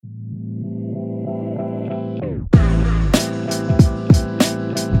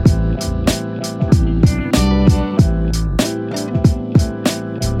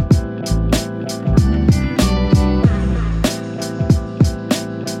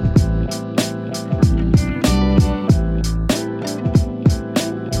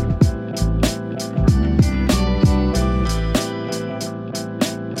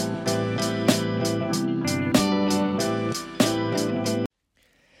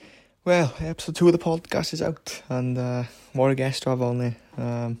Well, episode 2 of the podcast is out, and what a guest to have on there.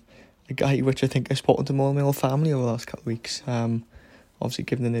 A guy which I think I've spoken to more than my whole family over the last couple of weeks. Obviously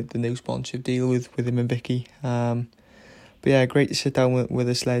given the new sponsorship deal with him and Vicky. But yeah, great to sit down with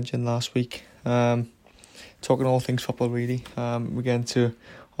this legend last week. Talking all things football really. We get into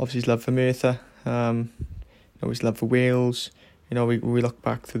obviously his love for Merthyr, his love for Wales. We look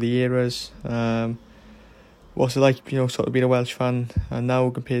back through the eras. What's it like, sort of being a Welsh fan and now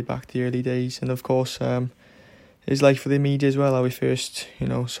compared back to the early days, and of course his life for the media as well, how he first,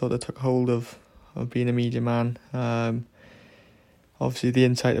 sort of took hold of being a media man. Obviously the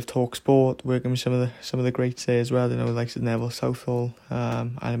insight of Talk Sport, working with some of the greats there as well, like Neville Southall,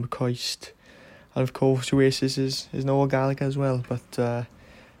 Alan McCoist, and of course Oasis is Noel Gallagher as well. But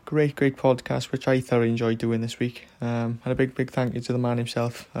great podcast which I thoroughly enjoyed doing this week. And a big thank you to the man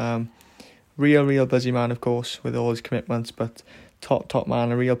himself. Real busy man, of course, with all his commitments, but top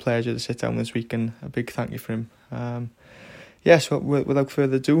man, a real pleasure to sit down this week, and a big thank you for him. So without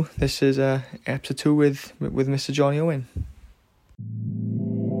further ado, this is episode 2 with Mr. Johnny Owen.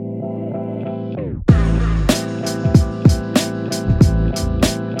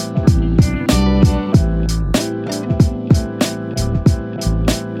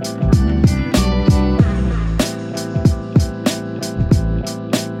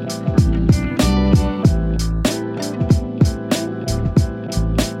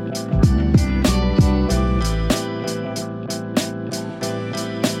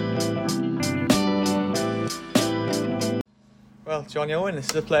 Well, Johnny Owen, this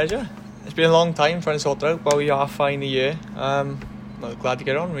is a pleasure. It's been a long time trying to sort out, but we are fine a year. Glad to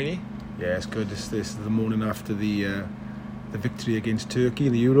get on, really. Yeah, it's good. This is the morning after the victory against Turkey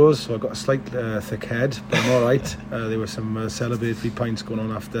in the Euros, so I got a slight thick head, but I'm all right. There were some celebratory pints going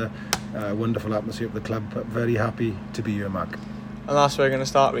on after. Wonderful atmosphere at the club. Very happy to be here, Mac. And that's where we're going to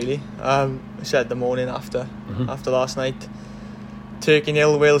start, really. I said the morning after last night. Turkey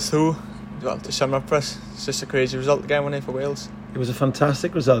 0, Wales 2. Well, to sum up for us, it's just a crazy result again, wasn't it, for Wales? It was a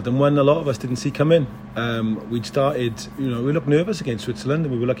fantastic result, and one a lot of us didn't see come in. We'd started, we looked nervous against Switzerland,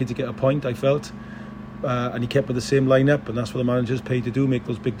 and we were lucky to get a point, I felt. And he kept with the same lineup, and that's what the manager's paid to do, make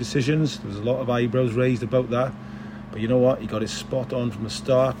those big decisions. There was a lot of eyebrows raised about that. But you know what? He got his spot on from the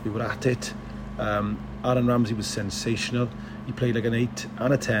start. We were at it. Aaron Ramsey was sensational. He played like an 8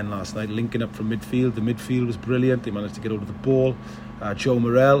 and a 10 last night, linking up from midfield. The midfield was brilliant. They managed to get out of the ball. Joe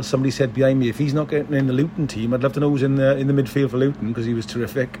Morrell, somebody said behind me, if he's not getting in the Luton team, I'd love to know who's in the midfield for Luton, because he was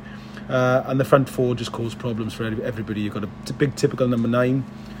terrific. And the front four just caused problems for everybody. You've got a big typical number 9.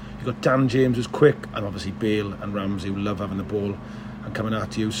 You've got Dan James, who's quick, and obviously Bale and Ramsey, who love having the ball and coming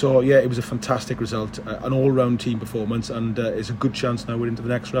at you. So yeah, it was a fantastic result, an all-round team performance, and it's a good chance now we're into the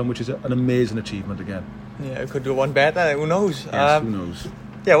next round, which is an amazing achievement again. Yeah, we could do one better, who knows? Yes, who knows?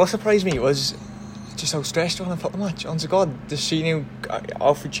 Yeah, what surprised me was just how stressed you on a football match. Honest to God, just seeing you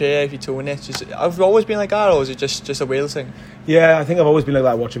off your chair if you're doing it. I've always been like that, or is it just a Wales thing? Yeah, I think I've always been like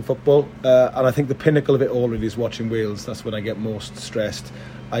that watching football, and I think the pinnacle of it all really is watching Wales. That's when I get most stressed.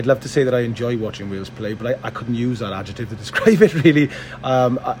 I'd love to say that I enjoy watching Wales play, but I couldn't use that adjective to describe it really.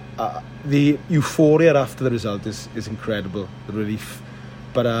 The euphoria after the result is incredible, the relief.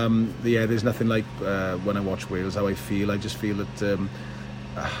 But there's nothing like when I watch Wales, how I feel. I just feel that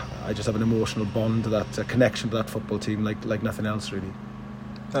I just have an emotional bond to that, connection to that football team like nothing else really.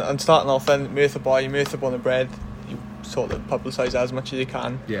 And starting off then, Merthyr born and bred, you sort of publicise as much as you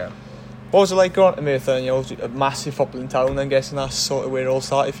can. Yeah. What was it like growing up in Merthyr? A massive footballing town, I'm guessing that's sort of where it all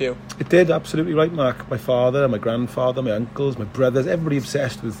started for you. It did, absolutely right, Mark. My father, my grandfather, my uncles, my brothers, everybody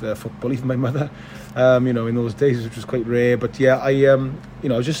obsessed with football, even my mother, in those days, which was quite rare. But yeah, I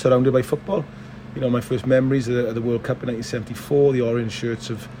was just surrounded by football. My first memories of the World Cup in 1974, the orange shirts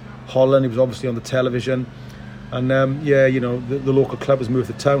of Holland. It was obviously on the television. And the local club was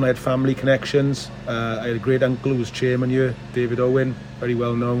Merthyr Town. I had family connections. I had a great uncle who was chairman here, David Owen, very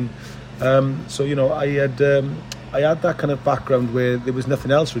well known. I had that kind of background where there was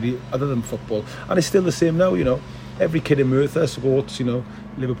nothing else really other than football, and it's still the same now. Every kid in Merthyr supports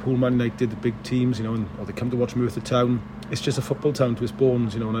Liverpool, Man United, the big teams, or they come to watch Merthyr Town. It's just a football town to its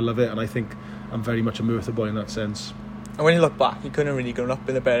bones, and I love it, and I think I'm very much a Merthyr boy in that sense. And when you look back, you couldn't have really grown up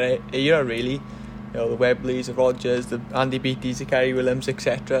in a better era really. The Webleys, the Rodgers, the Andy Beatties, the Kerry Williams,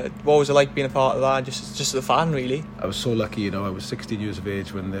 etc. What was it like being a part of that, just as a fan really? I was so lucky, I was 16 years of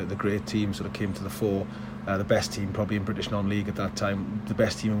age when the great team sort of came to the fore. The best team probably in British non-league at that time, the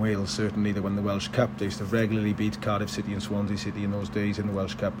best team in Wales certainly. They won the Welsh Cup. They used to regularly beat Cardiff City and Swansea City in those days in the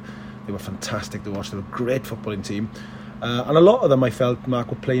Welsh Cup. They were fantastic to watch. They were a great footballing team. And a lot of them, I felt, Mark,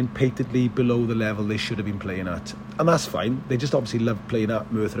 were playing patently below the level they should have been playing at. And that's fine. They just obviously loved playing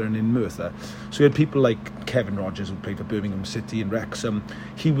at Merthyr and in Merthyr. So we had people like Kevin Rogers, who played for Birmingham City and Wrexham.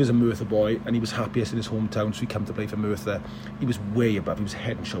 He was a Merthyr boy, and he was happiest in his hometown, so he came to play for Merthyr. He was way above. He was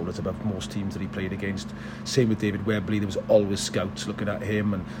head and shoulders above most teams that he played against. Same with David Webley. There was always scouts looking at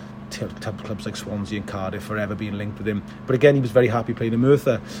him, and clubs like Swansea and Cardiff forever being linked with him. But again, he was very happy playing in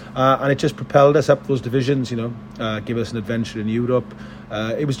Merthyr, and it just propelled us up those divisions, give us an adventure in Europe.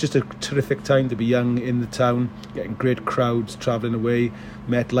 It was just a terrific time to be young in the town, getting great crowds, travelling away,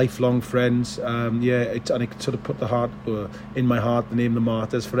 met lifelong friends. And it sort of put the heart in my heart the name the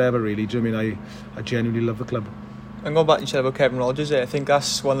Martyrs forever, really. Do you know what I mean? I genuinely love the club. And going back to you said about Kevin Rogers, I think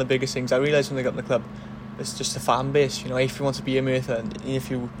that's one of the biggest things I realised when I got in the club. It's just the fan base. If you want to be a Merthyr, and if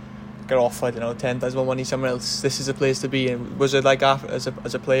you get offered, 10 times more money somewhere else, this is a place to be. And was it like that as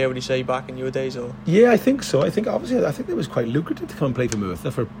a player, would you say, back in your days? Or? Yeah, I think so. I think it was quite lucrative to come and play for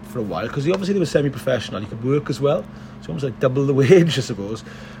Merthyr for a while, because obviously they were semi-professional. You could work as well, so almost like double the wage, I suppose.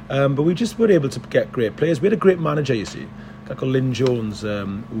 But we just were able to get great players. We had a great manager, you see, a guy called Lynn Jones,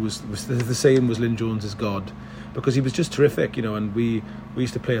 who was the saying was Lynn Jones is God, because he was just terrific, and we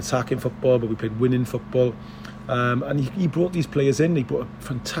used to play attacking football, but we played winning football. And he brought these players in. He brought a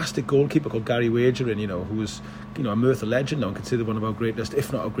fantastic goalkeeper called Gary Wager in, who was, a Merthyr legend now and considered one of our greatest,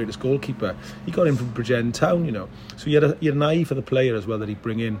 if not our greatest goalkeeper. He got him from Bridgend Town, So he had an eye for the player as well that he'd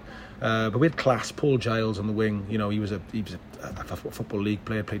bring in. But we had class. Paul Giles on the wing. He was a Football League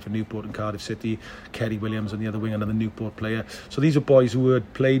player, played for Newport and Cardiff City. Kerry Williams on the other wing, another Newport player. So these were boys who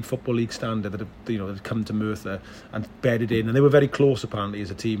had played Football League standard, that had come to Merthyr and bedded in, and they were very close apparently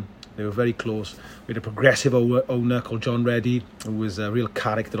as a team. They were very close. We had a progressive owner called John Reddy, who was a real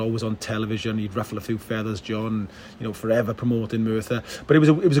character, always on television. He'd ruffle a few feathers, John, forever promoting Merthyr. But it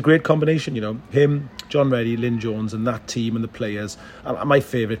was a great combination, him, John Reddy, Lynn Jones, and that team and the players. And my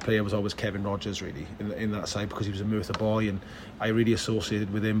favourite player was always Kevin Rogers, really, in that side, because he was a Merthyr boy, and I really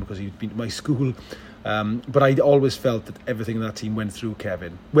associated with him because he'd been to my school. But I always felt that everything in that team went through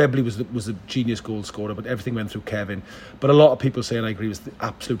Kevin. Webley was a genius goal scorer, but everything went through Kevin. But a lot of people say, and I agree, was the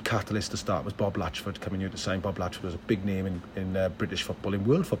absolute catalyst to start was Bob Latchford coming here to sign. Bob Latchford was a big name in British football, in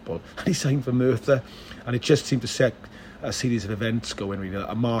world football, and he signed for Merthyr, and it just seemed to set a series of events going, really,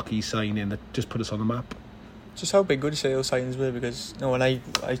 a marquee signing that just put us on the map. Just how big would you say those signings were? Because when I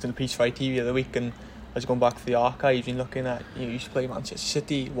was doing a piece for ITV the other week, and I was going back to the archives and looking at, you used to play Manchester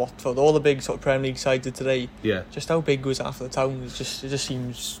City, Watford, all the big sort of Premier League sides of today. Yeah. Just how big was that for the town? It just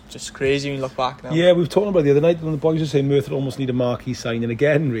seems just crazy when you look back now. Yeah, we were talking about it the other night when the boys were saying Merthyr almost need a marquee signing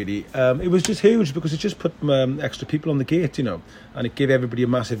again, really. It was just huge because it just put extra people on the gate, and it gave everybody a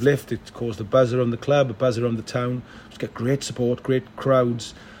massive lift. It caused a buzz around the club, a buzz around the town. Just get great support, great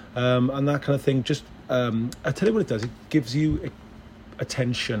crowds, and that kind of thing. Just, I tell you what it does, it gives you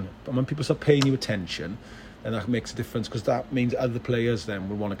attention, and when people start paying you attention, then that makes a difference, because that means other players then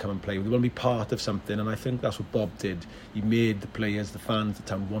will want to come and play. They want to be part of something, and I think that's what Bob did. He made the players, the fans, the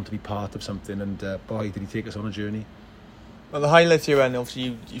town want to be part of something, and boy, did he take us on a journey. Well, the highlights here, and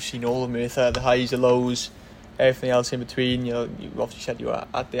obviously you've seen all of Merthyr, the highs, the lows, everything else in between. You obviously said you were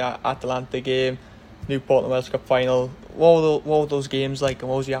at the Atalanta game, Newport in the Welsh Cup final. What were those games like, and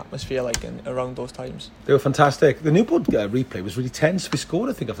what was the atmosphere like around those times? They were fantastic. The Newport replay was really tense. We scored,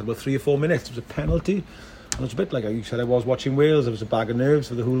 I think, after about 3 or 4 minutes. It was a penalty, and it was a bit like you said, I was watching Wales. It was a bag of nerves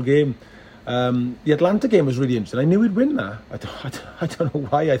for the whole game. The Atlanta game was really interesting. I knew we'd win that. I don't know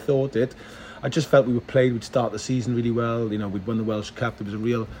why I thought it. I just felt we were played. We'd start the season really well. We'd won the Welsh Cup. There was a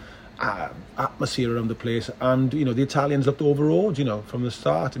real atmosphere around the place, and the Italians looked overawed from the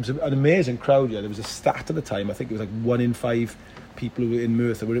start. It was an amazing crowd. There was a stat at the time, I think it was like 1 in 5 people who were in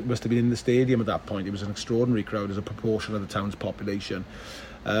Merthyr must have been in the stadium at that point. It was an extraordinary crowd as a proportion of the town's population.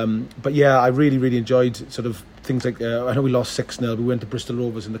 But yeah, I really enjoyed sort of things like I know we lost 6-0. We went to Bristol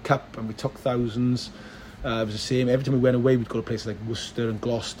Rovers in the Cup and we took thousands. It was the same every time we went away. We'd go to places like Worcester and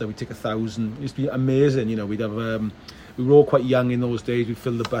Gloucester. We'd take 1,000. It used to be amazing. We'd have we were all quite young in those days. We'd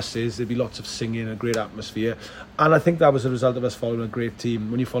fill the buses. There'd be lots of singing, a great atmosphere, and I think that was a result of us following a great team.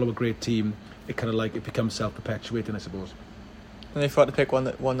 When you follow a great team, it kind of like it becomes self-perpetuating, I suppose. And if you had to pick one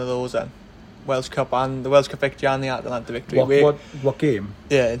of those, then Welsh Cup and the Welsh Cup victory and the Atalanta victory. What game?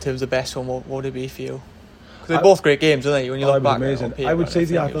 Yeah, in terms of the best one, what would it be for you? Because they're both great games, aren't they? When you look back, amazing. I would say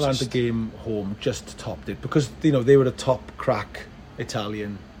the Atalanta game home just topped it, because they were a top crack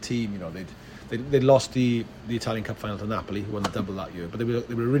Italian team. They lost the Italian Cup final to Napoli, who won the double that year, but they were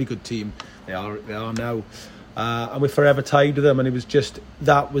a really good team. They are now, and we're forever tied to them. And it was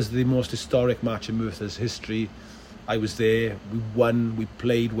that was the most historic match in Merthyr's history. I was there. We won. We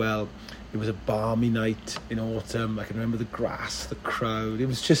played well. It was a balmy night in autumn. I can remember the grass, the crowd. It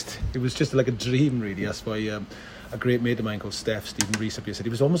was just like a dream, really. That's why a great mate of mine called Stephen Rees up here said it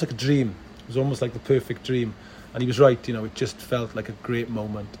was almost like a dream. It was almost like the perfect dream. And he was right, it just felt like a great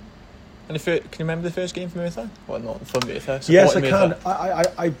moment. And can you remember the first game for Merthyr? Well, not from Merthyr. Yes, I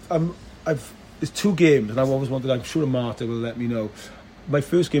can. There's 2 games, and I've always wanted. I'm sure Marta will let me know. My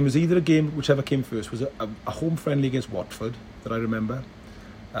first game was either a game, whichever came first, was a home friendly against Watford that I remember.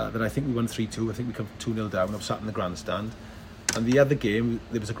 That I think we won 3-2. I think we come 2-0 down. I was sat in the grandstand. And the other game,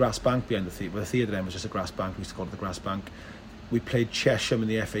 there was a grass bank behind the theatre. Well, the theatre then was just a grass bank. We used to call it the grass bank. We played Chesham in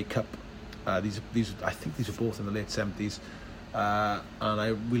the FA Cup. I think these were both in the late 70s.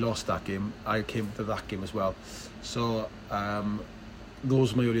 And we lost that game. I came to that game as well. So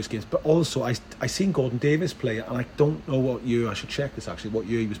those were my earliest games. But also, I seen Gordon Davis play, and I don't know what year. I should check this actually. What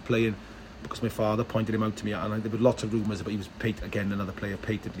year he was playing, because my father pointed him out to me, and there were lots of rumours about he was another player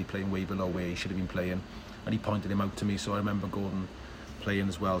patently playing way below where he should have been playing, and he pointed him out to me. So I remember Gordon playing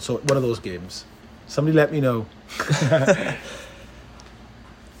as well. So one of those games. Somebody let me know.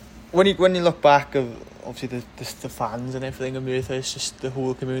 When you look back of obviously the fans and everything of Merthyr, it's just the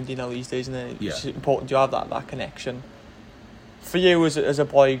whole community now these days, isn't it? Yeah. It's important to have that connection. For you as a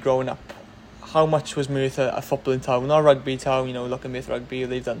boy growing up, how much was Merthyr a footballing town, not a rugby town? Look at Merthyr Rugby,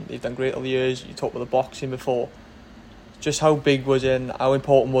 they've done great over the years. You talked about the boxing before. Just how big was it, and how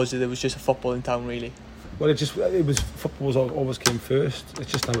important was it? It was just a footballing town, really. Well, football always came first.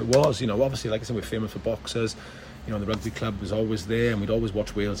 It's just how it was, Obviously, like I said, we're famous for boxers. The rugby club was always there, and we'd always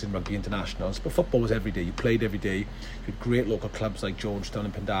watch Wales in rugby internationals. But football was every day. You played every day. You had great local clubs like Georgetown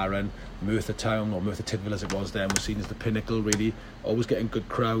and Pendarren, Merthyr Town, or Merthyr Tydfil as it was then, was seen as the pinnacle, really. Always getting good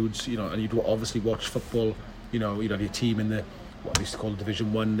crowds, and you'd obviously watch football. You'd have your team in the what they used to call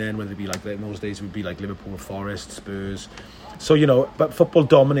Division 1 then, whether it be like in those days it would be like Liverpool, Forest, Spurs. So, but football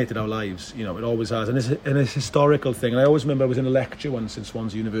dominated our lives, it always has. And it's a historical thing. And I always remember I was in a lecture once in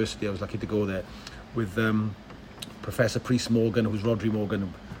Swansea University. I was lucky to go there with Professor Priest Morgan, who was Rhodri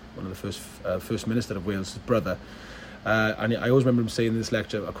Morgan, one of the first minister of Wales' brother. And I always remember him saying in this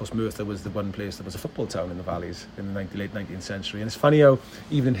lecture, of course, Merthyr was the one place that was a football town in the valleys in the late 19th century. And it's funny how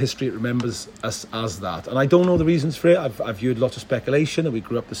even in history it remembers us as that. And I don't know the reasons for it. I've heard lots of speculation that we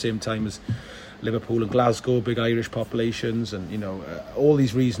grew up the same time as Liverpool and Glasgow, big Irish populations, and all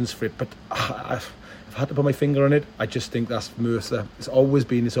these reasons for it. But I've had to put my finger on it. I just think that's Merthyr. It's always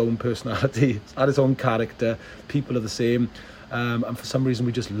been its own personality. It's had its own character. People are the same. And for some reason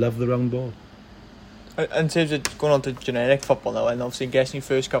we just love the round ball. In terms of going on to generic football now, and obviously I'm guessing your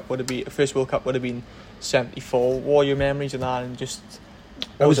first World Cup would have been 74. What are your memories of that, and just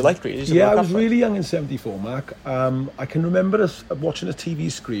what was it like, really? I was really young in 74, Mark. I can remember us watching a TV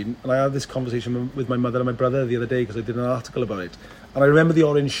screen, and I had this conversation with my mother and my brother the other day because I did an article about it. And I remember the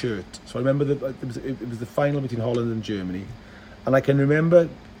orange shirt. So I remember that it was the final between Holland and Germany, and I can remember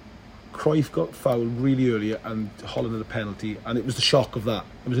Cruyff got fouled really early and Holland had a penalty, and it was the shock of that.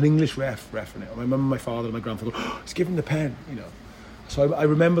 It was an English refereeing it. I remember my father and my grandfather going, he's giving the pen, So I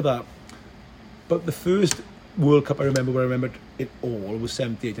remember that. But the first World Cup I remembered it all was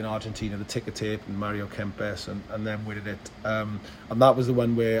 78 in Argentina, the ticker tape and Mario Kempes and them winning it. And that was the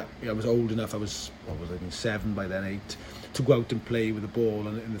one where I was old enough, I was 7 by then, 8, to go out and play with the ball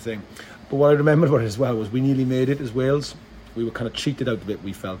and the thing. But what I remember about it as well was we nearly made it as Wales. We were kind of cheated out of it,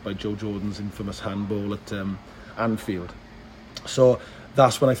 we felt, by Joe Jordan's infamous handball at Anfield. So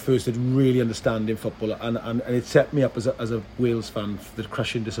that's when I first did really understanding football, and it set me up as a Wales fan for the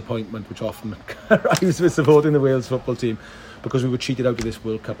crushing disappointment which often arrives with supporting the Wales football team, because we were cheated out of this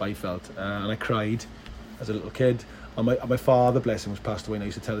World Cup, I felt, and I cried as a little kid. And my father, bless him, was passed away, and I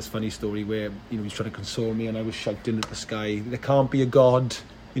used to tell this funny story where he was trying to console me and I was shouting at the sky, there can't be a God,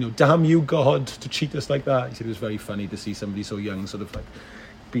 damn you God, to cheat us like that. He said it was very funny to see somebody so young sort of like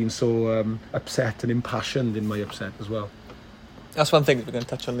being so upset and impassioned in my upset as well. That's one thing that we're going to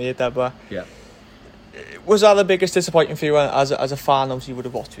touch on later, but yeah. Was that the biggest disappointment for you as a fan? Obviously you would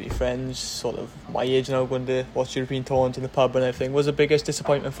have watched with your friends, sort of my age now, going to watch European tournaments in the pub and everything. Was the biggest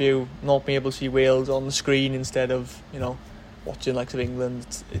disappointment for you not being able to see Wales on the screen instead of, watching like of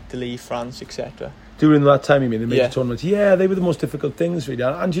England, Italy, France, etc.? During that time, you mean, the major tournaments? Yeah, they were the most difficult things, really.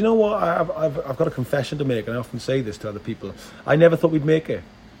 And you know what? I've got a confession to make, and I often say this to other people. I never thought we'd make it.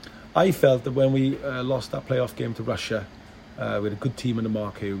 I felt that when we lost that playoff game to Russia, we had a good team under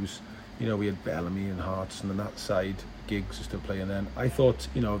Mark Hughes. We had Bellamy and Hartson on that side. Giggs was still playing then. I thought,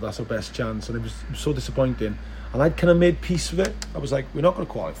 that's our best chance, and it was so disappointing. And I'd kind of made peace with it. I was like, we're not going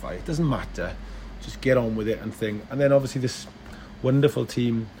to qualify. It doesn't matter. Just get on with it and thing. And then obviously this wonderful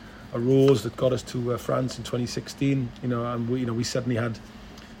team arose that got us to France in 2016. And we suddenly had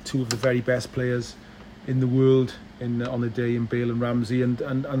two of the very best players in the world on the day, in Bale and Ramsey,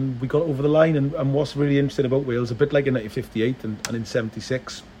 and we got over the line. And what's really interesting about Wales, a bit like in 1958 and in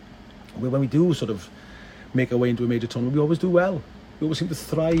 76, when we do sort of make our way into a major tournament, we always do well. We always seem to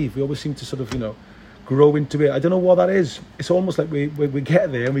thrive. We always seem to sort of, grow into it. I don't know what that is. It's almost like we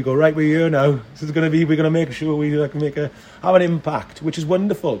get there and we go, right, we're here now. This is going to be, we're going to make sure we have an impact, which is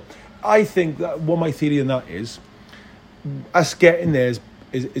wonderful. I think that what my theory on that is, us getting there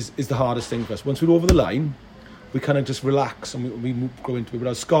is the hardest thing for us. Once we're over the line, we kind of just relax and we go into it.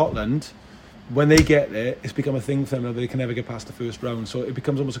 Whereas Scotland, when they get there, it's become a thing for them that they can never get past the first round. So it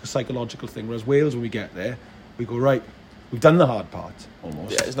becomes almost like a psychological thing. Whereas Wales, when we get there, we go, right, we've done the hard part,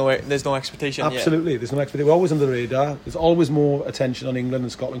 almost. Yeah, there's no expectation. Absolutely, there's no expectation. We're always on the radar. There's always more attention on England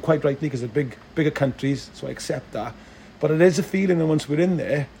and Scotland, quite rightly, because they're bigger countries, so I accept that. But it is a feeling that once we're in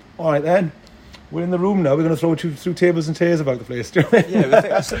there, all right then, we're in the room now, we're going to throw through tables and chairs about the place. Yeah,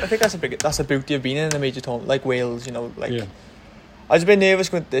 I think that's a beauty of being in a major tournament, like Wales, I was a bit nervous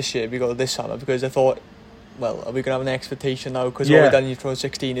going this year, this summer, because I thought, well, are we going to have an expectation now? Because all we've done in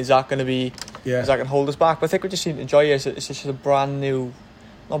 2016, is that going to be, is that going to hold us back? But I think we just need to enjoy it. It's just a not brand new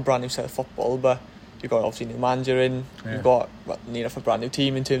set of football, but you've got obviously new manager in, you've got near enough a brand new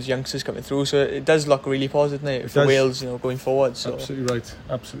team in terms of youngsters coming through, so it does look really positive now for Wales, going forward. So.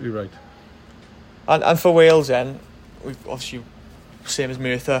 Absolutely right. And for Wales then, we've obviously, same as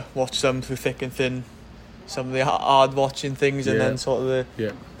Merthyr, watched them through thick and thin, some of the hard watching things, and then sort of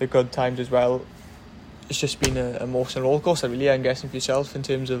the good times as well. It's just been a emotional roller coaster, really, I'm guessing, for yourself in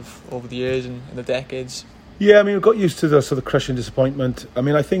terms of over the years and the decades. Yeah, I mean, we've got used to the sort of crushing disappointment. I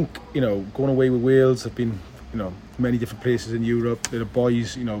mean, I think, going away with Wales, I've been, many different places in Europe. They're the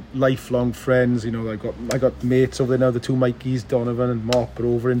boys, lifelong friends. I got mates over there now, the two Mikeys, Donovan and Mop, are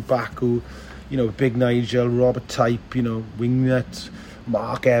over in Baku. Big Nigel, Robert Type, Wingnut,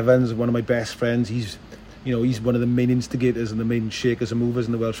 Mark Evans, one of my best friends. He's one of the main instigators and the main shakers and movers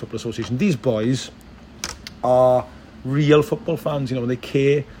in the Welsh Football Association. These boys are real football fans, and they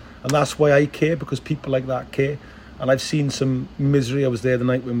care, and that's why I care, because people like that care. And I've seen some misery. I was there the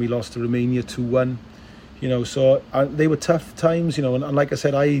night when we lost to Romania 2-1, so they were tough times, and like I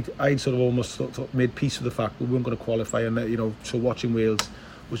said, I'd sort of almost made peace with the fact that we weren't going to qualify, and so watching Wales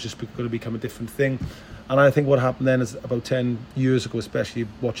was just going to become a different thing. And I think what happened then is, about 10 years ago, especially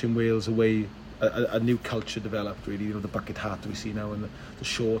watching Wales away, a new culture developed, really. The bucket hat that we see now, and the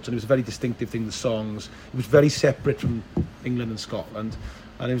shorts, and it was a very distinctive thing. The songs, it was very separate from England and Scotland,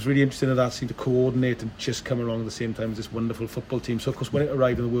 and it was really interesting that seemed to coordinate and just come along at the same time as this wonderful football team. So of course, when it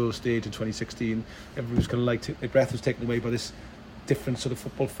arrived on the world stage in 2016, everybody was kind of their breath was taken away by this different sort of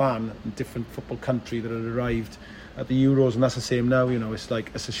football fan and different football country that had arrived at the Euros. And that's the same now. It's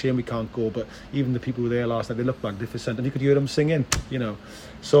a shame we can't go, but even the people who were there last night, they look magnificent, and you could hear them singing.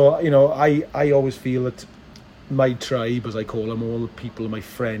 So I always feel that my tribe, as I call them, all the people, my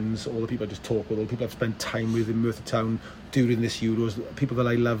friends, all the people I just talk with, all the people I've spent time with in Merthyr Town during this Euros, people that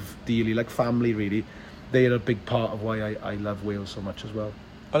I love dearly, like family, really, they are a big part of why I love Wales so much as well.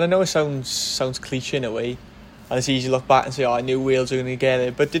 And I know it sounds cliche in a way, and it's easy to look back and say, I knew Wales were going to get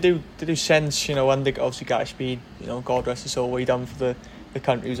it, but did you sense, under obviously Gary Speed, God rest his soul, what he done for the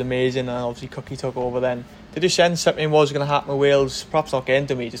country was amazing, and obviously Cookie took over then. Did you sense something was going to happen with Wales, perhaps not getting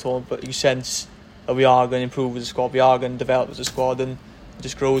to major tournament, but you sense that we are going to improve as a squad, we are going to develop as a squad, and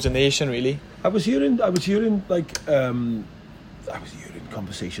just grow as a nation, really? I was hearing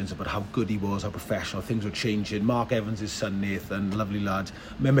conversations about how good he was, how professional, things were changing. Mark Evans, his son Nathan, lovely lad.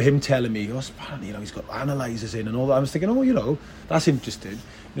 I remember him telling me, apparently, he's got analysers in and all that. I was thinking, that's interesting.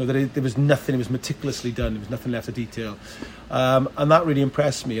 There was nothing, it was meticulously done, there was nothing left to detail. And that really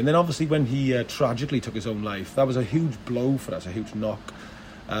impressed me. And then obviously when he tragically took his own life, that was a huge blow for us, a huge knock.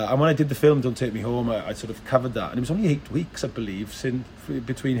 And when I did the film Don't Take Me Home, I sort of covered that. And it was only 8 weeks, I believe,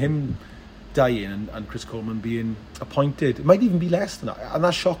 between him dying and Chris Coleman being appointed. It might even be less than that, and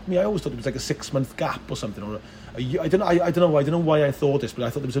that shocked me. I always thought it was like a 6-month gap or something, or a year. I don't know why I thought this, but I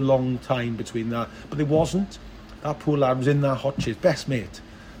thought there was a long time between that. But there wasn't. That poor lad was in that hot chair, best mate,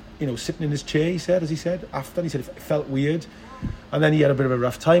 sitting in his chair. He said after, he said it felt weird, and then he had a bit of a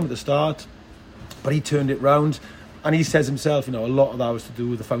rough time at the start, but he turned it round, and he says himself, a lot of that was to do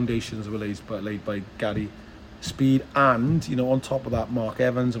with the foundations that were laid by Gary Speed, and on top of that, Mark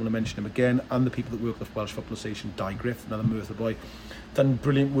Evans, I'm going to mention him again, and the people that work at the Welsh Football Association, Di Griff, another Merthyr boy, done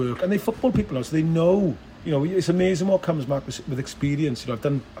brilliant work, and they football people now, so they know. It's amazing what comes back with experience. I've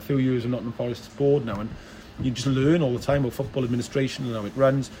done a few years of Nottingham Forest's board now, and you just learn all the time about football administration and how it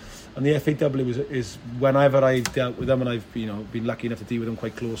runs. And the FAW is whenever I've dealt with them, and I've been lucky enough to deal with them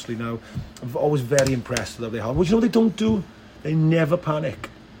quite closely now, I'm always very impressed with how they are. Which they don't do. They never panic.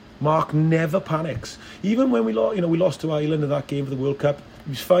 Mark never panics. Even when we lost to Ireland in that game for the World Cup, he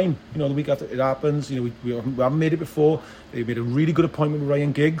was fine. The week after it happens, we haven't made it before. They made a really good appointment with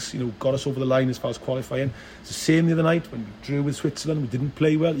Ryan Giggs, got us over the line as far as qualifying. It's the same the other night when we drew with Switzerland. We didn't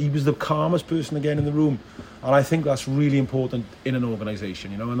play well. He was the calmest person again in the room. And I think that's really important in an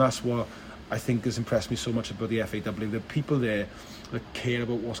organisation, and that's what I think has impressed me so much about the FAW. The people there that care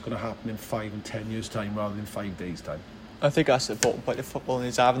about what's going to happen in 5 and 10 years' time rather than 5 days' time. I think that's the important part of football,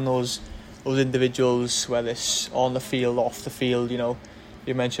 is having those individuals, whether it's on the field, off the field.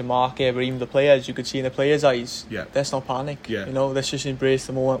 You mentioned Mark here, but even the players, you could see in the players' eyes, let's not panic. Let's just embrace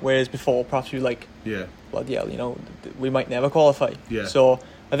the moment. Whereas before, perhaps we were like, bloody hell, we might never qualify. So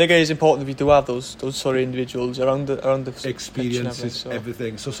I think it is important if you do have those sort of individuals around the experiences,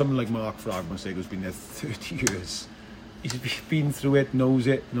 everything. So someone like Mark, for argument's sake, who's been there 30 years, he's been through it, knows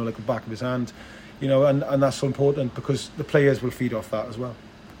it, like the back of his hand, and that's so important because the players will feed off that as well.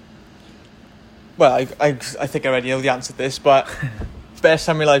 Well, I think I already know the answer to this, but best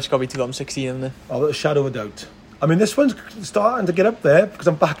time of your life's got to be 2016, isn't it? Oh, without a shadow of a doubt. I mean, this one's starting to get up there because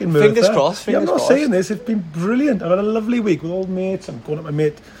I'm back in Merthyr. Fingers crossed. I'm not saying this. It's been brilliant. I've had a lovely week with old mates. I'm going to my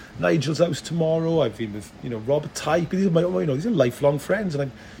mate Nigel's house tomorrow. I've been with Robert Type. These are lifelong friends, and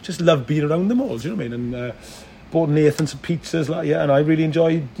I just love being around them all. Do you know what I mean? And bought Nathan some pizzas, and I really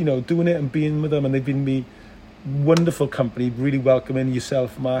enjoyed doing it and being with them. And they've been me wonderful company, really welcoming.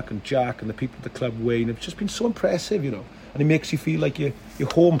 Yourself, Mark, and Jack, and the people at the club. Wayne, it's just been so impressive, and it makes you feel like you're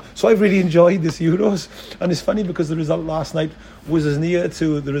home. So I've really enjoyed this Euros, and it's funny because the result last night was as near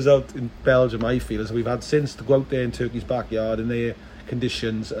to the result in Belgium, I feel, as we've had since. To go out there in Turkey's backyard in their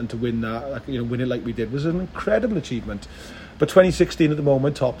conditions and to win that, win it like we did, was an incredible achievement. But 2016 at the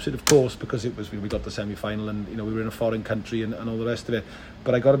moment tops it, of course, because it was we got the semi-final and we were in a foreign country and all the rest of it.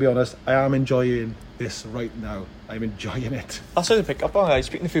 But I got to be honest, I am enjoying this right now. I'm enjoying it. That's what I pick up on. I was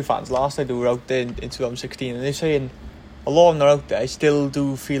speaking to a few fans last night who were out there in 2016, and they're saying a lot of them are out there. I still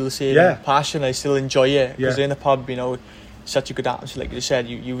do feel the same passion. I still enjoy it because in the pub, such a good atmosphere. Like you said,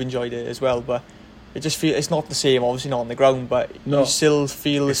 you've enjoyed it as well. But it just feels it's not the same. Obviously not on the ground, but you still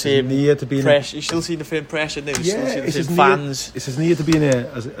feel the same pressure. You still see the same pressure now. You still see the same fans. It's as near to being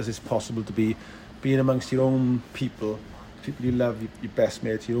here as it's possible to be. Being amongst your own people you love, your best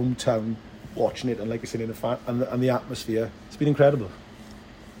mates, your own town, watching it, and like I said, in the fan and the atmosphere. It's been incredible.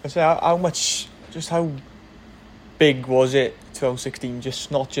 I say how big was it 2016,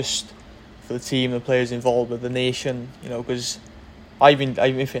 not just for the team, the players involved, but the nation, because I've been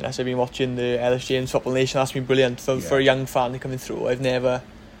fitness. I've been watching the Ellis James Football Nation. That's been brilliant for a young fan coming through. I've never,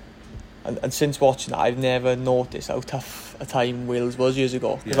 and since watching that, I've never noticed how tough a time Wales was years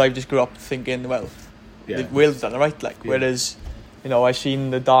ago, because I just grew up thinking, Wales done it right, whereas I've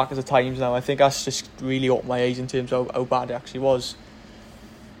seen the darkest of times now. I think that's just really opened my eyes in terms of how bad it actually was.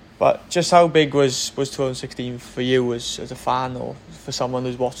 But just how big was 2016 for you as a fan, or for someone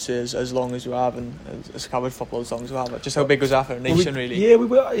who's watched it as long as you have and has covered football as long as you have? Just how big was that for a nation, really? Yeah,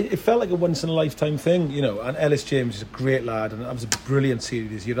 it felt like a once in a lifetime thing, And Ellis James is a great lad, and that was a brilliant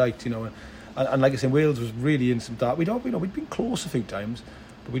series. You're right, And like I said, Wales was really in some dark. We'd been close a few times,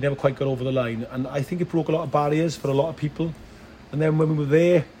 but we never quite got over the line. And I think it broke a lot of barriers for a lot of people. And then when we were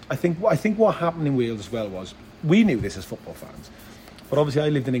there, I think what happened in Wales as well was, we knew this as football fans. But obviously I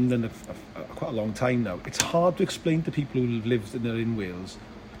lived in England quite a long time now. It's hard to explain to people who have lived and are in Wales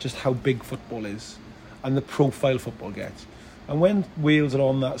just how big football is and the profile football gets. And when Wales are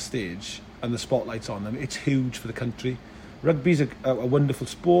on that stage and the spotlight's on them, it's huge for the country. Rugby's a wonderful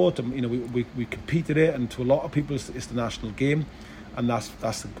sport, and we compete at it, and to a lot of people it's the national game, and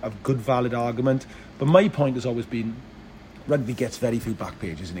that's a good valid argument. But my point has always been, rugby gets very few back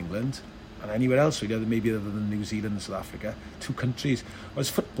pages in England and anywhere else, really, maybe other than New Zealand and South Africa, 2 countries.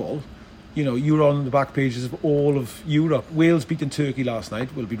 Whereas football, you're on the back pages of all of Europe. Wales beating Turkey last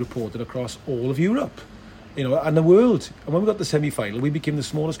night will be reported across all of Europe, and the world. And when we got the semi-final, we became the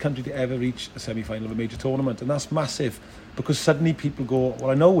smallest country to ever reach a semi-final of a major tournament, and that's massive, because suddenly people go, well,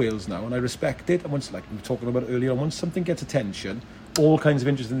 I know Wales now, and I respect it. And once, like we were talking about earlier on, once something gets attention, all kinds of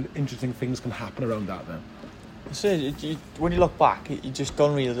interesting things can happen around that then. So when you look back, you just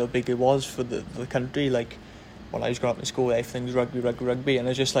don't realise how big it was for the country. Like when I was growing up in school, everything was rugby, and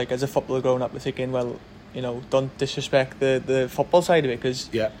it's just like, as a footballer growing up, we're thinking, well, don't disrespect the football side of it, because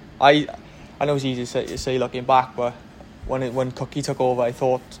I know it's easy to say looking back, but when Cookie took over, I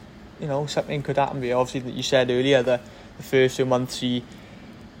thought something could happen. But obviously, that you said earlier, the first 2 months he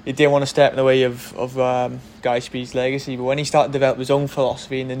didn't want to step in the way of Guy Speed's legacy, but when he started to develop his own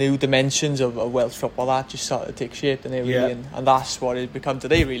philosophy and the new dimensions of Welsh football, that just started to take shape, and that's what it's become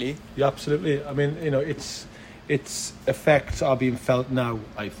today, really. Yeah, absolutely. I mean, it's its effects are being felt now,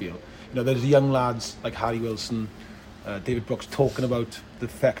 I feel. There's young lads like Harry Wilson, David Brooks talking about the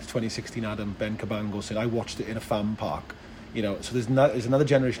effect 2016 Adam, Ben Cabango saying, I watched it in a fan park. So there's another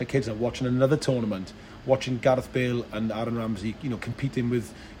generation of kids now watching another tournament, watching Gareth Bale and Aaron Ramsey, competing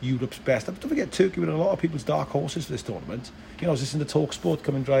with Europe's best. Don't forget, Turkey were a lot of people's dark horses for this tournament. I was listening to TalkSport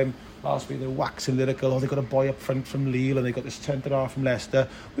coming driving last week. They're waxing lyrical. They got a boy up front from Lille, and they got this centre-half from Leicester.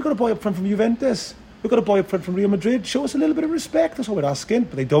 We got a boy up front from Juventus. We got a boy up front from Real Madrid. Show us a little bit of respect. That's all we're asking.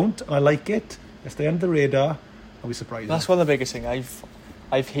 But they don't, and I like it. They stay under the radar, and we surprise them. That's one of the biggest things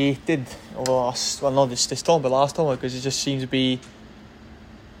I've hated over the last, well, not this tournament, but last tournament, because it just seems to be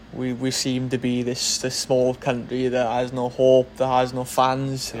we seem to be this small country that has no hope, that has no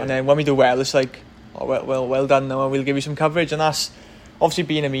fans, and then when we do well, it's like, oh, well done, now we'll give you some coverage. And that's obviously,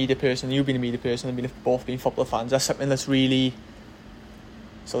 being a media person, you've been a media person, and both being football fans, that's something that's really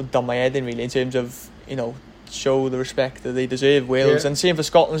sort of done my head in, really, in terms of, show the respect that they deserve, Wales, and same for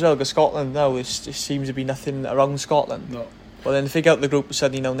Scotland as well, because Scotland now, it seems to be nothing around Scotland. No. Well, then to figure out the group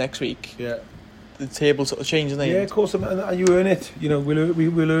suddenly now next week, the table sort of changes. Yeah, of course, and you earn it.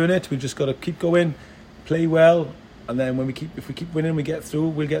 We'll earn it. We've just got to keep going, play well, and then if we keep winning, we get through.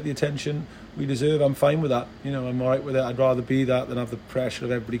 We'll get the attention we deserve. I'm fine with that. I'm alright with it. I'd rather be that than have the pressure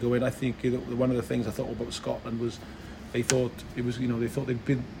of everybody going. I think one of the things I thought about Scotland was they thought it was, they thought they'd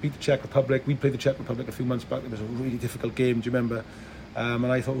beat the Czech Republic. We played the Czech Republic a few months back. It was a really difficult game. Do you remember? And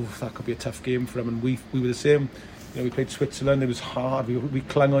I thought, that could be a tough game for them. And we were the same. We played Switzerland. It was hard. We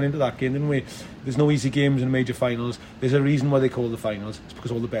clung on into that game, didn't we? There's no easy games in major finals. There's a reason why they call the finals. It's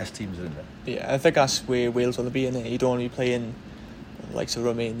because all the best teams are in there. Yeah, I think that's where Wales want to be in it. You don't want to be playing like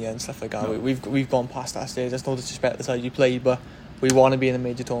Romania and stuff like that. No. We've gone past that stage. There's no disrespect to the side you played, but we want to be in the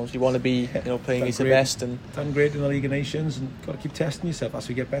major tournaments. We want to be, playing against the best. And done great in the League of Nations, and got to keep testing yourself as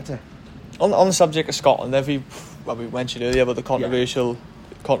we get better. On the subject of Scotland, we mentioned earlier about the controversial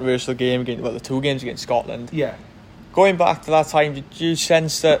game about the two games against Scotland. Yeah. Going back to that time, did you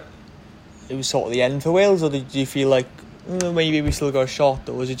sense that it was sort of the end for Wales, or did you feel like maybe we still got a shot,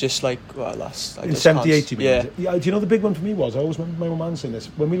 or was it just like, well, that's... In 78, you mean? Yeah. Do you know the big one for me was, I always remember my man saying this,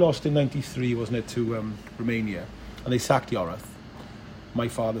 when we lost in 93, wasn't it, to Romania, and they sacked Yorath, my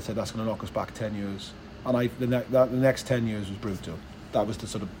father said, that's going to knock us back 10 years. And the next 10 years was brutal. That was the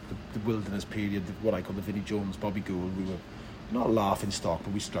sort of the wilderness period, what I call the Vinnie Jones, Bobby Gould. We were not a laughing stock,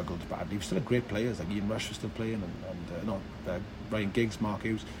 but we struggled badly. We still had great players, like Ian Rush was still playing, and Ryan Giggs, Mark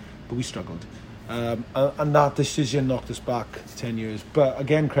Hughes, but we struggled. And that decision knocked us back 10 years. But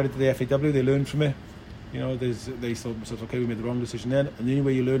again, credit to the FAW, they learned from it. They thought themselves, okay, we made the wrong decision then. And the only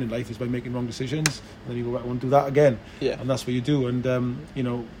way you learn in life is by making wrong decisions. And then you go back and do that again. Yeah. And that's what you do. And,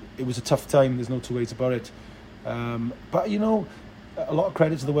 it was a tough time. There's no two ways about it. But, a lot of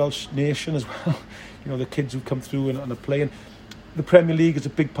credit to the Welsh nation as well. The kids who've come through and are playing. The Premier League is a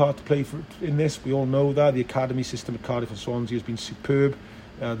big part to play in this. We all know that. The academy system at Cardiff and Swansea has been superb.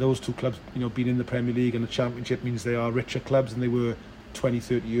 Those two clubs, being in the Premier League and the Championship means they are richer clubs than they were 20,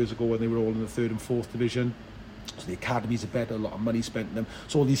 30 years ago when they were all in the 3rd and 4th division. So the academies are better, a lot of money spent in them.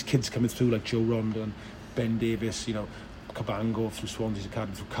 So all these kids coming through like Joe Rondon, Ben Davis, Cabango through Swansea's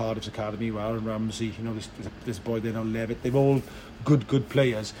academy, through Cardiff's academy, Aaron Ramsey, this boy there now, Levitt. They're all good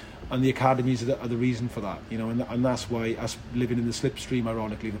players. And the academies are the reason for that, and that's why us living in the slipstream,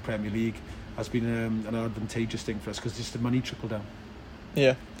 ironically, the Premier League has been an advantageous thing for us, because just the money trickle down.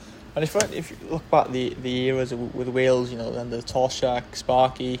 Yeah, and if you look back the eras with Wales, under Toshack,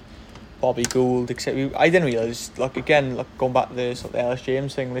 Sparky, Bobby Gould, etc. I didn't realise, going back to the sort of Ellis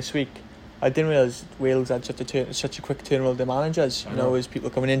James thing this week, I didn't realise Wales had such a quick turnaround of managers. As people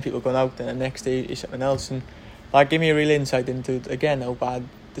coming in, people going out, and the next day is something else, and that gave me a real insight into again how bad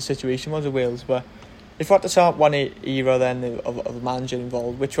the situation was with Wales. But if we had to start one era then of a manager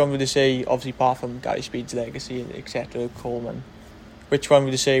involved, which one would you say, obviously apart from Gary Speed's legacy, etc., Coleman, which one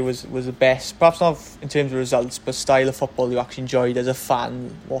would you say was the best, perhaps not in terms of results, but style of football you actually enjoyed as a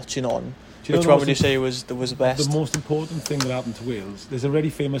fan watching on? Which one would you say was the best? The most important thing that happened to Wales, there's a really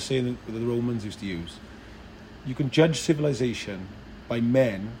famous saying that the Romans used to use: you can judge civilization by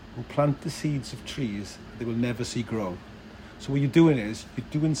men who plant the seeds of trees they will never see grow. So what you're doing is, you're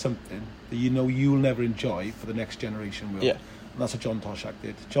doing something that you'll never enjoy for the next generation will. Yeah. And that's what John Toshack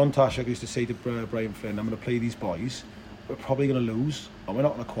did. John Toshack used to say to Brian Flynn, I'm going to play these boys, we're probably going to lose, and we're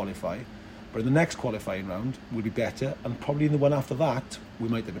not going to qualify, but in the next qualifying round, we'll be better, and probably in the one after that, we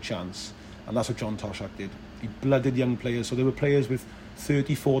might have a chance. And that's what John Toshack did. He blooded young players, so there were players with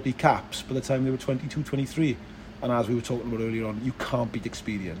 30, 40 caps by the time they were 22, 23. And as we were talking about earlier on, you can't beat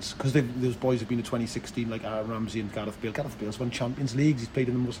experience, because those boys have been to 2016, like Aaron Ramsey and Gareth Bale. Gareth Bale's won Champions Leagues. He's played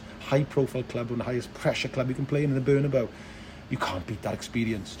in the most high-profile club and the highest pressure club you can play in the Bernabeu. You can't beat that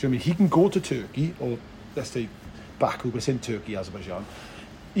experience. Do you know what I mean? He can go to Turkey, or let's say Baku, but it's in Turkey, Azerbaijan.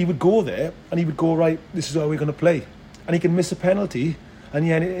 He would go there and he would go, right, this is how we're going to play. And he can miss a penalty, and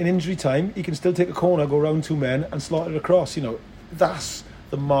yet in injury time, he can still take a corner, go round two men and slot it across. You know, that's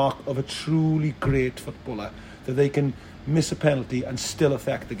the mark of a truly great footballer, that they can miss a penalty and still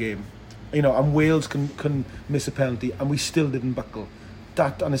affect the game. You know, and Wales can miss a penalty and we still didn't buckle.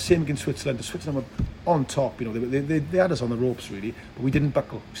 That, and the same against Switzerland. The Switzerland were on top, you know, they had us on the ropes really, but we didn't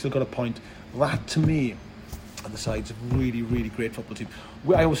buckle. We still got a point. That to me are the sides of really, really great football team.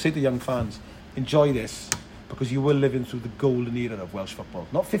 I always say to young fans, enjoy this, because you will live in through the golden era of Welsh football.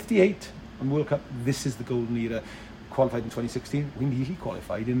 Not 58 and World Cup, this is the golden era. Qualified in 2016, we nearly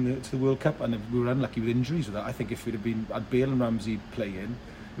qualified to the World Cup, and we were unlucky with injuries with that. I think if we'd have had Bale and Ramsey playing,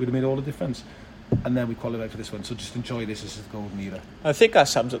 it would have made all the difference. And then we qualified for this one, so just enjoy this. This is the golden era. I think that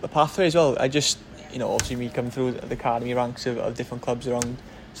sums up the pathway as well. I just, you know, obviously me coming through the academy ranks of different clubs around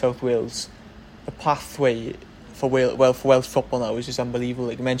South Wales, the pathway for Welsh football now is just unbelievable.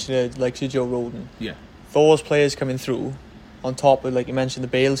 Like you mentioned, like Joe Rodon. Yeah. Those players coming through, on top of, like you mentioned, the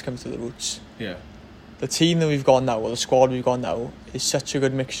Bales coming through the roots. Yeah. The team that we've got now, or the squad we've got now, is such a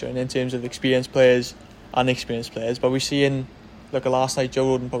good mixture in terms of experienced players and inexperienced players. But we see look at last night, Joe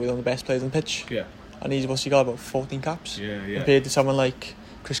Rodon probably one of the best players on the pitch. Yeah. And he's got about 14 caps. Yeah. Compared to someone like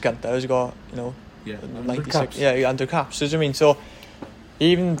Chris Gunter, who's got, 96 caps. Yeah, 100 caps. So, do you know what I mean? So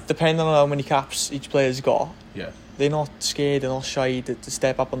even depending on how many caps each player's got, they're not scared, they're not shy to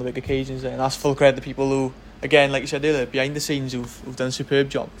step up on the big occasions. And that's full credit to people who, again, like you said earlier, behind the scenes who've done a superb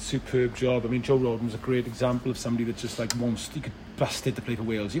job. I mean, Joe Rodon was a great example of somebody that just like he could bust in to play for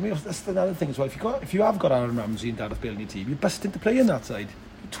Wales. You mean, that's another thing as well. If you have got Aaron Ramsey and Gareth Bale in your team, you bust in to play in that side.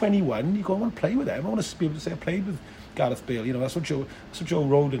 You're 21, you go, I want to play with them. I want to be able to say I played with Gareth Bale. You know, that's what Joe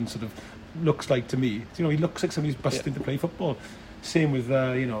Rodon sort of looks like to me. You know, he looks like somebody who's busted in to play football. Same with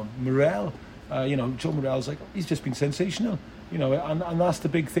Morel. Joe Morel's like, he's just been sensational. You know, and that's the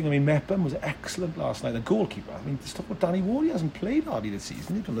big thing. I mean, Mepham was excellent last night. The goalkeeper, I mean, stuff with Danny Ward, he hasn't played hardly this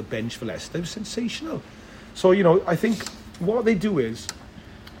season. He's on the bench for Leicester. It was sensational. So, you know, I think what they do is,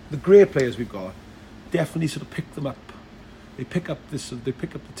 the great players we've got, definitely sort of pick them up. They pick up the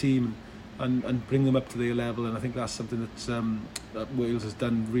team and bring them up to their level. And I think that's something that Wales has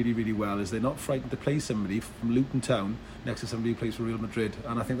done really, really well, is they're not frightened to play somebody from Luton Town next to somebody who plays for Real Madrid.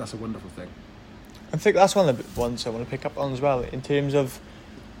 And I think that's a wonderful thing. I think that's one of the ones I want to pick up on as well. In terms of,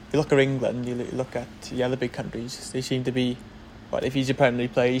 you look at England, you look at the other big countries, they seem to be, if he's a Premier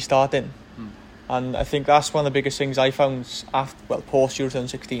League player, he's starting. And I think that's one of the biggest things I found post Euro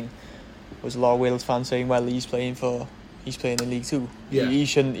 2016, was a lot of Wales fans saying, well, he's playing in League Two. Yeah. He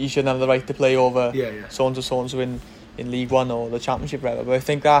shouldn't have the right to play over so-and-so in League One or the Championship, rather. But I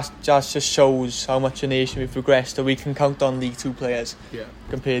think that just shows how much a nation we've progressed, that we can count on League Two players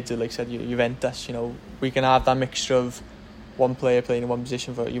compared to, like I said, Juventus. You know, we can have that mixture of one player playing in one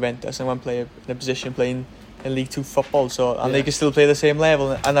position for Juventus and one player in a position playing in League Two football. So they can still play the same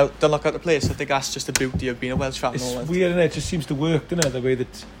level and don't knock out the place. I think that's just the beauty of being a Welsh fan. It's weird, and it just seems to work, doesn't it? The way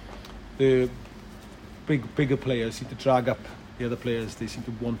that the bigger players seem to drag up the other players. They seem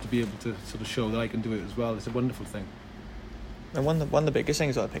to want to be able to sort of show that I can do it as well. It's a wonderful thing. And one of the biggest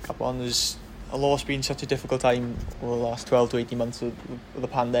things I pick up on is, although it's been such a difficult time over the last 12 to 18 months of the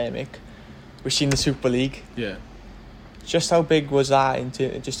pandemic, we've seen the Super League. Yeah. Just how big was that in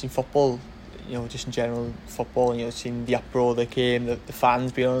football? You know, just in general football. You know, seeing the uproar that came, the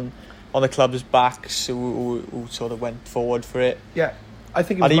fans being on the club's backs who sort of went forward for it. Yeah. I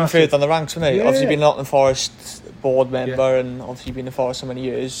think it was and even further down the ranks, wasn't it? Yeah. Obviously, being a Nottingham Forest board member and obviously being in Forest so many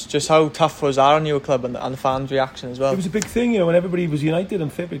years, just how tough was our new club and the fans' reaction as well? It was a big thing, you know, when everybody was united, and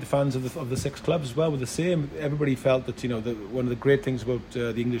February, the fans of the 6 clubs as well were the same. Everybody felt that, you know, one of the great things about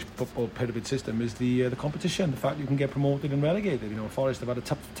the English football pyramid system is the competition, the fact you can get promoted and relegated. You know, Forest have had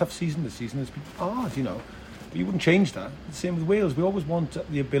a tough season this season. It's been hard, you know, but you wouldn't change that. The same with Wales. We always want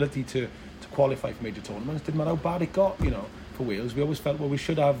the ability to qualify for major tournaments. Didn't matter how bad it got, you know. For Wales, we always felt, well, we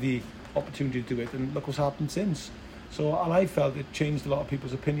should have the opportunity to do it, and look what's happened since. So, and I felt it changed a lot of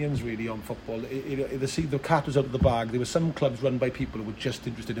people's opinions really on football. The cat was out of the bag. There were some clubs run by people who were just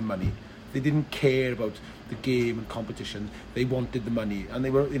interested in money. They didn't care about the game and competition. They wanted the money, and they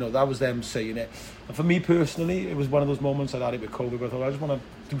were, you know, that was them saying it. And for me personally, it was one of those moments. I had it with COVID, but I thought, I just want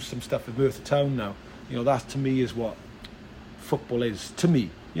to do some stuff with Merthyr Town now. You know, that to me is what football is to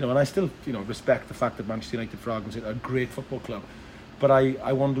me. You know, and I still, you know, respect the fact that Manchester United, for argument's sake, are a great football club. But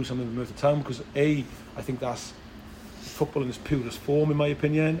I want to do something with Merthyr Town because I think that's football in its purest form, in my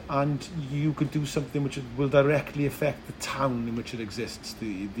opinion, and you could do something which will directly affect the town in which it exists,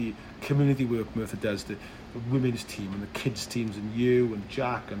 the community work Merthyr does, the women's team and the kids teams, and you and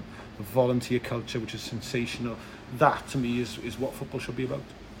Jack, and the volunteer culture, which is sensational. That to me is what football should be about.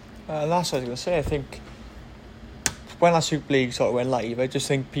 And that's what I was going to say. I think when that Super League sort of went live, I just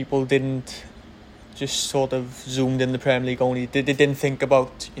think people didn't just sort of zoomed in the Premier League only. They didn't think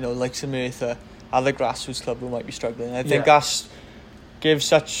about, like Merthyr, other grassroots club who might be struggling. I think that gives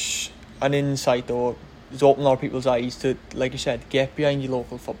such an insight, or it's opened a lot of people's eyes to, like you said, get behind your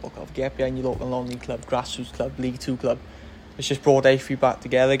local football club, get behind your local non-league club, grassroots club, League 2 club. It's just brought everybody back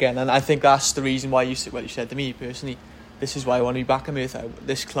together again, and I think that's the reason why you said to me personally, this is why I want to be back in Merthyr.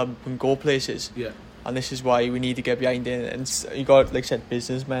 This club can go places, and this is why we need to get behind it. And you got, like I said,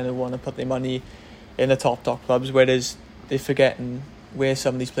 businessmen who want to put their money in the top clubs, whereas they're forgetting where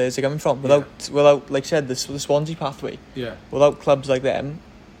some of these players are coming from. Without like I said, the Swansea pathway. Without clubs like them,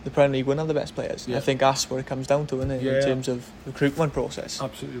 the Premier League wouldn't have the best players. I think that's what it comes down to, isn't it? In terms of recruitment process.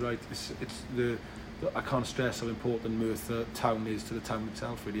 Absolutely right. It's I can't stress how important Merthyr town is to the town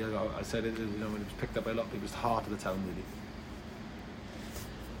itself. Really, I said it. When it was picked up by a lot of people, it was the heart of the town, really.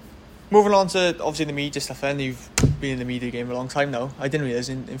 Moving on to obviously the media stuff, then you've been in the media game for a long time now. I didn't realise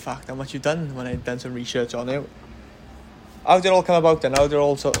in fact how much you've done when I'd done some research on it. How did it all come about then? How did it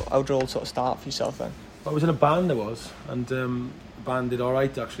all sort of start for yourself then? I was in a band, and the band did all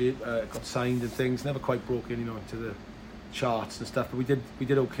right actually. Got signed and things. Never quite broke in, into the charts and stuff, but we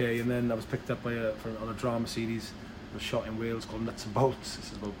did okay. And then I was picked up on a drama series. It was shot in Wales called Nuts and Bolts.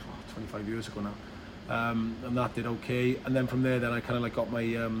 This is about 25 years ago now, and that did okay. And then from there, then I kind of got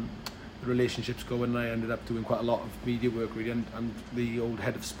my relationships going, and I ended up doing quite a lot of media work really. And the old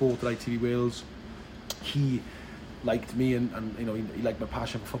head of sport at ITV Wales, he liked me, and he liked my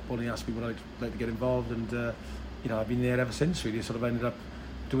passion for football, and he asked me would I like to get involved, and I've been there ever since really. Sort of ended up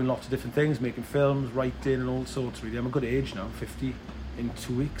doing lots of different things, making films, writing and all sorts really. I'm a good age now, 50 in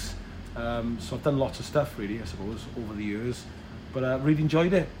 2 weeks, so I've done lots of stuff really, I suppose, over the years, but I really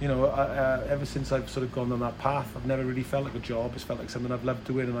enjoyed it. Ever since I've sort of gone on that path, I've never really felt like a job. It's felt like something I've loved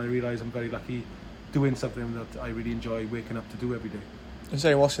doing, and I realise I'm very lucky doing something that I really enjoy waking up to do every day. And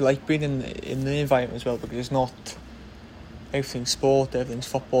so what's it like being in the environment as well, because it's not everything's sport, everything's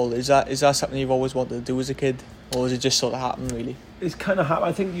football. Is that something you've always wanted to do as a kid, or has it just sort of happened really? It's kind of happened.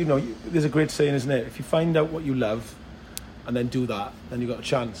 I think there's a great saying, isn't it? If you find out what you love and then do that, then you've got a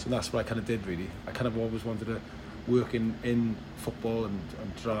chance. And that's what I kind of did really. I kind of always wanted to work in football and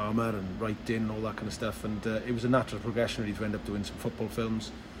drama and writing and all that kind of stuff, and it was a natural progression really to end up doing some football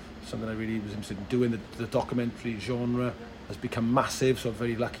films, something I really was interested in doing. The documentary genre has become massive, so I'm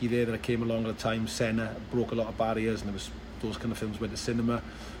very lucky there that I came along at a time. Senna broke a lot of barriers, and there was those kind of films went to cinema,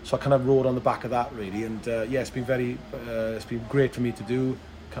 so I kind of rode on the back of that really. And it's been it's been great for me to do,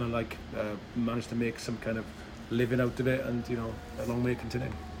 kind of like managed to make some kind of living out of it, and a long way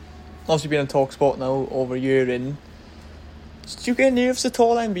continuing. Obviously been on TalkSport now over a year in. Do you get nerves at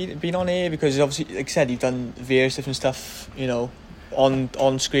all then being on air? Because obviously, like I said, you've done various different stuff,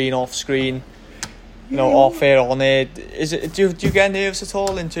 on screen, off screen, off air, on air. Do you get nerves at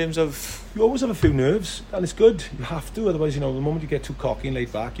all in terms of? You always have a few nerves, and it's good. You have to, otherwise, the moment you get too cocky and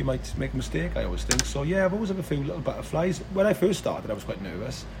laid back, you might make a mistake. I always think so. Yeah, I've always had a few little butterflies. When I first started, I was quite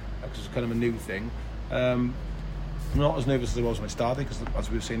nervous because it was kind of a new thing. I'm not as nervous as I was when I started, because, as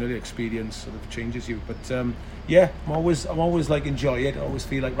we were saying earlier, experience sort of changes you. But I'm always like enjoy it. I always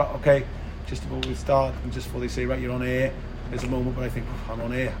feel like, right, okay, just before we start, and just before they say, right, you're on air, there's a moment where I think, I'm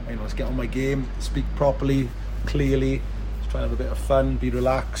on air. Let's get on my game, speak properly, clearly, try and have a bit of fun, be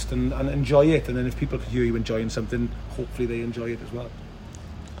relaxed, and enjoy it. And then if people can hear you enjoying something, hopefully they enjoy it as well.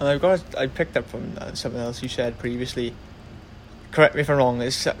 And I picked up from something else you said previously. Correct me if I'm wrong.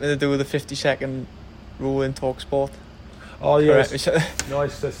 It's something to do with the 50-second rule in TalkSport. Oh yes, no,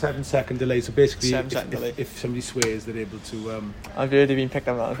 it's a 7-second delay. So basically, if somebody swears, they're able to. I've heard you've been picked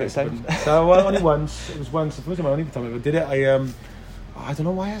up that a few times. So only once. It was once. The first time, only time I ever did it. I don't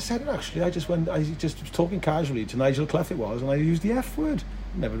know why I said it actually. I just was talking casually to Nigel Clough it was, and I used the F word.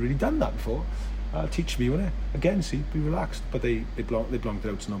 Never really done that before. Teach me, wouldn't it? Again, see, be relaxed. But they blanked it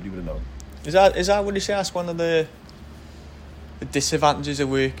out, so nobody would have known. Is that what you say? That's one of the disadvantages of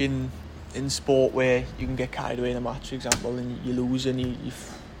working in sport, where you can get carried away in a match, for example, and you lose, and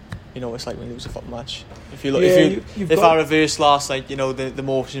it's like when you lose a football match. If I reversed last night, the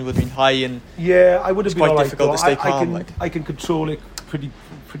emotion would have been high, and I would have been quite difficult to stay calm. I can control it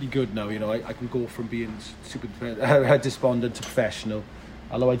pretty good now. I can go from being super despondent to professional.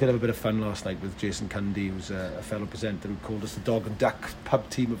 Although I did have a bit of fun last night with Jason Cundy, who's a fellow presenter who called us the dog and duck pub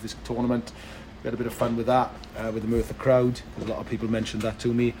team of this tournament. We had a bit of fun with that, with the Merthyr crowd. A lot of people mentioned that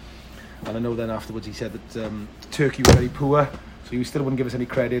to me. And I know then afterwards he said that Turkey were very poor, so he still wouldn't give us any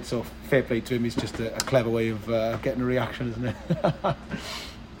credit. So fair play to him. It's just a clever way of getting a reaction, isn't it?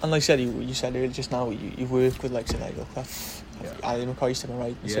 And like I said, you said earlier just now, you work with like Nigel Clough, Ali McCoist, am I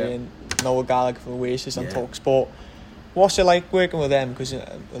right? Yeah. Saying Noel Gallagher for Oasis and TalkSport. What's it like working with them? Because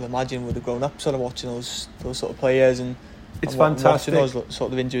I'll imagine we'd have grown up sort of watching those sort of players and it's and fantastic. Watching those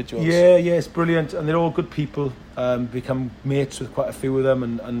sort of individuals. Yeah, it's brilliant, and they're all good people. Become mates with quite a few of them,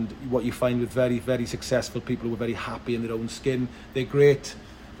 and what you find with very, very successful people who are very happy in their own skin. They're great.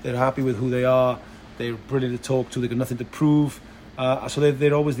 They're happy with who they are. They're brilliant to talk to. They've got nothing to prove. So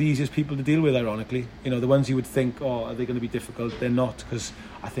they're always the easiest people to deal with, ironically. You know, the ones you would think, oh, are they going to be difficult? They're not, because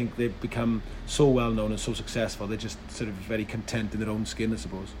I think they've become so well known and so successful. They're just sort of very content in their own skin, I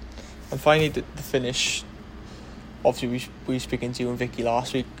suppose. And finally, the finish. Obviously, we were speaking to you and Vicky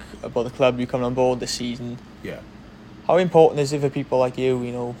last week about the club. You coming on board this season. Yeah. How important is it for people like you,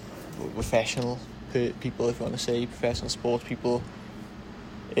 you know, professional people, if you want to say, professional sports people,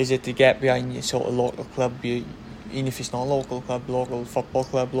 is it to get behind your sort of local club, even if it's not a local club, local football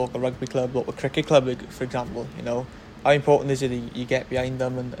club, local rugby club, local cricket club, for example, you know? How important is it that you get behind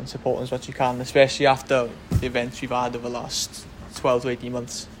them and support them as much as you can, especially after the events we've had over the last 12 to 18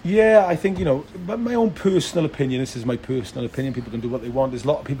 months? Yeah, I think, you know, but my own personal opinion, this is my personal opinion, people can do what they want. There's a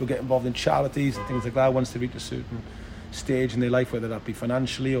lot of people get involved in charities and things like that once they reach a certain stage in their life, whether that be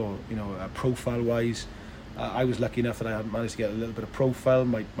financially or, you know, profile wise. I was lucky enough that I had managed to get a little bit of profile.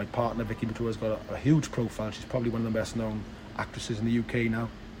 My partner Vicky Matura has got a huge profile. She's probably one of the best known actresses in the UK now.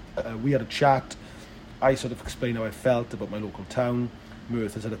 We had a chat. I sort of explained how I felt about my local town.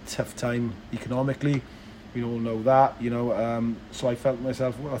 Merthyr's had a tough time economically. We all know that, you know. So I thought to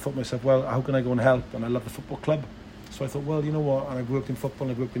myself, well, how can I go and help? And I love the football club. So I thought, well, you know what? And I've worked in football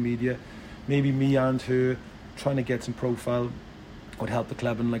and I've worked in media. Maybe me and her trying to get some profile would help the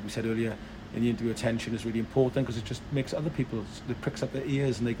club. And like we said earlier, in the interview, attention is really important because it just makes other people, it pricks up their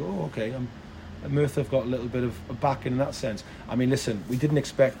ears and they go, oh, okay, Merthyr have got a little bit of backing in that sense. I mean, listen, we didn't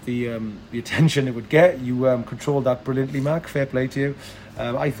expect the attention it would get. You controlled that brilliantly, Mark. Fair play to you.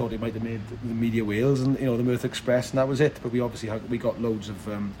 I thought it might have made the Media Wales and, you know, the Merthyr Express, and that was it. But we obviously got loads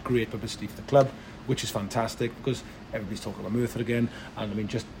of great publicity for the club, which is fantastic because everybody's talking about Merthyr again. And I mean,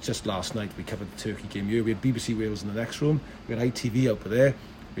 just last night we covered the Turkey game here. We had BBC Wales in the next room. We had ITV out there.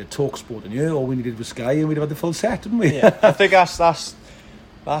 We had TalkSport in here. All we needed was Sky, and we'd have had the full set, didn't we? Yeah, I think that's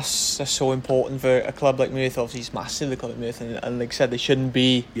so important for a club like Merthyr. Obviously, it's massive, the club like Merthyr, and like I said, they shouldn't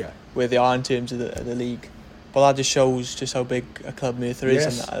be where they are in terms of the league. But that just shows just how big a club Merthyr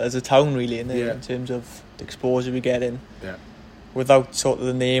is, and as a town, really, in terms of the exposure we get in. Yeah. Without sort of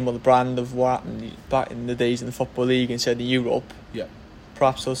the name or the brand of what happened back in the days in the Football League instead of Europe. Yeah.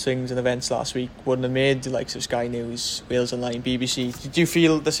 Perhaps those things and events last week wouldn't have made the likes of Sky News, Wales Online, BBC. Did you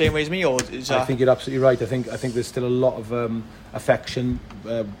feel the same way as me, or is that... I think you're absolutely right. I think there's still a lot of affection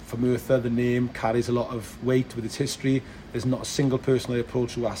for Merthyr. The name carries a lot of weight with its history. There's not a single person I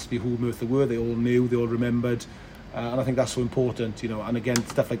approached who asked me who Merthyr were. They all knew, they all remembered, and I think that's so important. You know, and again,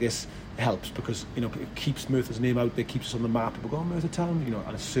 stuff like this helps because, you know, it keeps Merthyr's name out there, keeps us on the map. People go, oh, Merthyr Town, you know,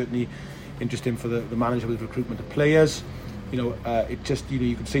 and it's certainly interesting for the manager with recruitment of players. You know, it just, you know,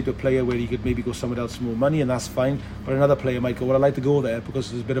 you could say to a player where he could maybe go somewhere else for more money, and that's fine. But another player might go, well, I'd like to go there because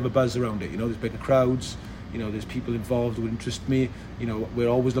there's a bit of a buzz around it. You know, there's bigger crowds. You know, there's people involved who interest me. You know, we're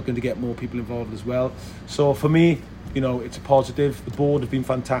always looking to get more people involved as well. So for me, you know, it's a positive. The board have been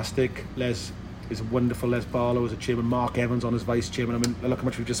fantastic. Les is wonderful. Les Barlow as a chairman. Mark Evans on as vice chairman. I mean, look how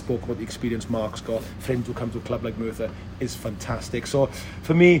much we just spoke about the experience Mark's got. For him to come to a club like Merthyr is fantastic. So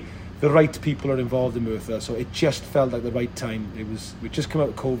for me, the right people are involved in Merthyr, so it just felt like the right time. We'd just come out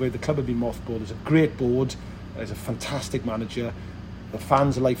of COVID, the club had been mothballed, there's a great board, there's a fantastic manager, the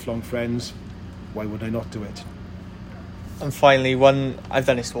fans are lifelong friends. Why would I not do it? And finally, I've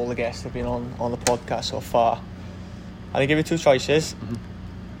done this to all the guests that have been on the podcast so far, and I give you two choices. Mm-hmm.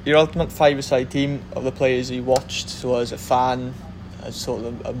 Your ultimate five-a-side team of the players you watched, so as a fan, as sort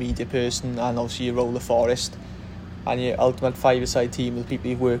of a media person, and obviously your role at Forest. And your ultimate five-a-side team of the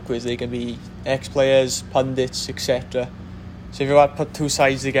people you've worked with, they can be ex-players, pundits, etc. So if you had to put two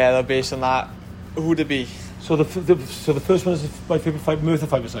sides together based on that, who would it be? So the first one is my favourite Merthyr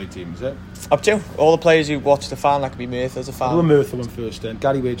five-a-side team, is it? Up to you. All the players you watched as a fan, that could be Merthyr as a fan. I'll do a Merthyr one first then.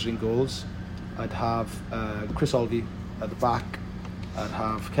 Gary Wager in goals. I'd have Chris Olvey at the back. I'd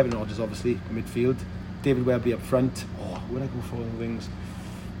have Kevin Rogers, obviously, in midfield. David Webby up front. Oh, where would I go for all the wings?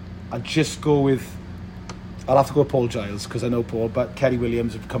 I'd just go with I'll have to go with Paul Giles because I know Paul, but Kerry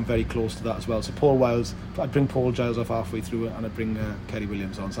Williams have come very close to that as well. So Paul Wiles, I'd bring Paul Giles off halfway through it, and I'd bring Kerry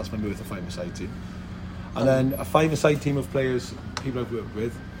Williams on. So that's my move with a five-a-side team. And then a five-a-side team of players, people I've worked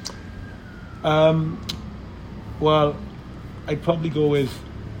with. Well, I'd probably go with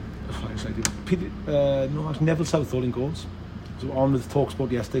a five-a-side team. Neville Southall in goals. So on with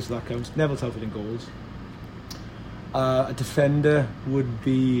TalkSport yesterday, so that counts. Neville Southall in goals. A defender would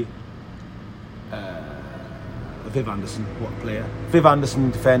be Viv Anderson. What a player. Viv Anderson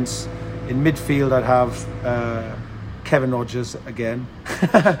in defence. In midfield I'd have Kevin Rogers again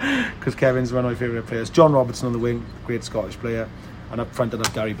because Kevin's one of my favourite players. John Robertson on the wing, great Scottish player, and up front I'd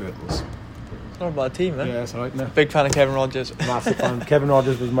have Gary Birtles. Not a bad team, eh? Yeah, that's alright. No? Big fan of Kevin Rogers. Massive fan. Kevin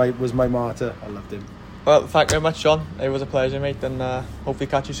Rogers was my martyr. I loved him. Well, thank you very much, John. It was a pleasure, mate, and hopefully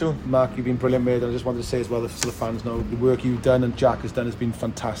catch you soon. Mark, you've been brilliant, mate. And I just wanted to say as well, so the fans know, the work you've done and Jack has done has been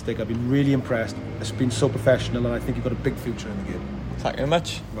fantastic. I've been really impressed. It's been so professional, and I think you've got a big future in the game. Thank you very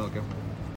much. Welcome.